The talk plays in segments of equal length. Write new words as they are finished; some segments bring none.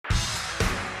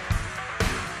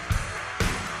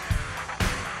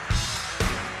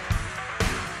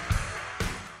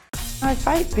I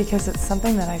fight because it's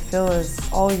something that I feel is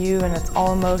all you, and it's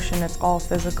all emotion, it's all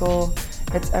physical,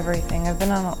 it's everything. I've been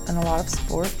in a lot of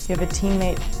sports. You have a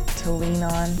teammate to lean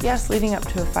on. Yes, leading up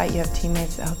to a fight, you have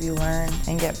teammates that help you learn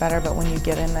and get better, but when you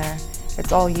get in there,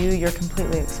 it's all you, you're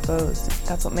completely exposed.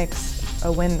 That's what makes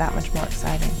a win that much more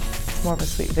exciting. It's more of a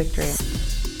sweet victory.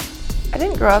 I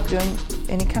didn't grow up doing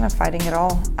any kind of fighting at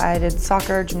all. I did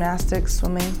soccer, gymnastics,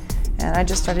 swimming, and I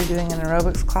just started doing an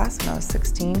aerobics class when I was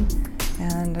 16.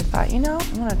 And I thought, I'm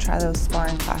gonna try those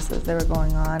sparring classes they were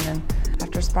going on. And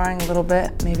after sparring a little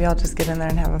bit, maybe I'll just get in there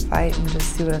and have a fight and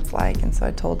just see what it's like. And so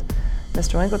I told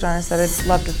Mr. Winkeljohn, I said, I'd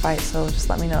love to fight, so just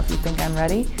let me know if you think I'm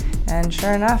ready. And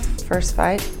sure enough, first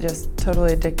fight, just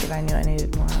totally addicted. I knew I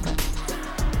needed more of it.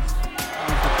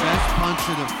 The best punch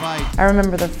of the fight. I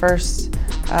remember the first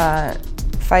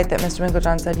fight that Mr.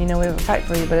 Winkeljohn said, we have a fight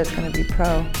for you, but it's going to be pro.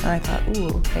 And I thought, ooh,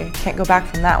 okay, can't go back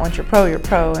from that. Once you're pro, you're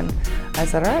pro. And I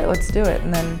said, all right, let's do it.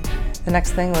 And then the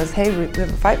next thing was, hey, we have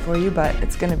a fight for you, but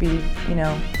it's going to be,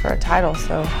 for a title.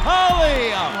 So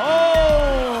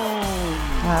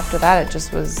after that, it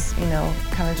just was,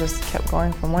 kind of just kept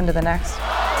going from one to the next.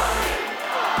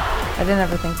 I didn't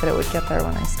ever think that it would get there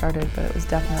when I started, but it was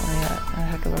definitely a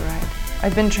heck of a ride.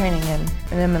 I've been training in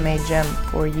an MMA gym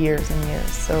for years and years,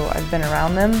 so I've been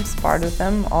around them, sparred with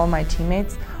them. All my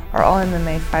teammates are all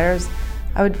MMA fighters.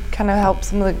 I would kind of help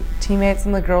some of the teammates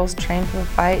and the girls train for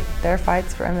their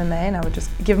fights for MMA, and I would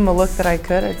just give them a look that I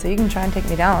could. I'd say, you can try and take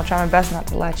me down. I'll try my best not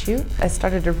to let you. I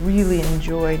started to really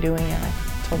enjoy doing it. I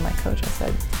told my coach, I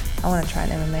said, I want to try an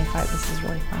MMA fight. This is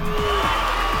really fun.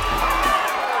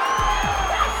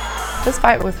 This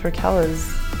fight with Raquel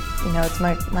is, it's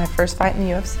my first fight in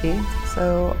the UFC.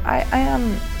 So I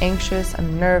am anxious,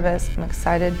 I'm nervous, I'm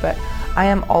excited, but I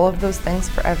am all of those things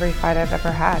for every fight I've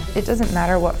ever had. It doesn't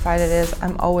matter what fight it is,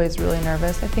 I'm always really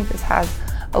nervous. I think this has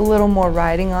a little more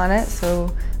riding on it,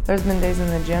 so there's been days in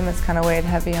the gym it's kind of weighed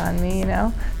heavy on me,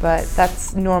 but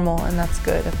that's normal and that's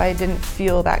good. If I didn't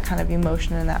feel that kind of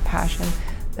emotion and that passion,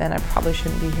 then I probably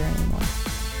shouldn't be here anymore.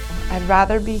 I'd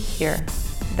rather be here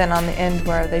than on the end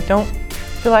where they don't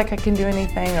feel like I can do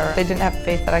anything or they didn't have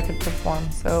faith that I could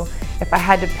perform. So if I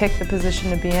had to pick the position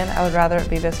to be in, I would rather it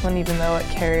be this one, even though it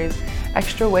carries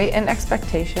extra weight and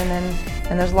expectation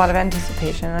and there's a lot of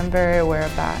anticipation. I'm very aware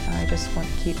of that, and I just want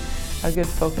to keep a good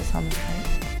focus on the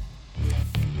fight.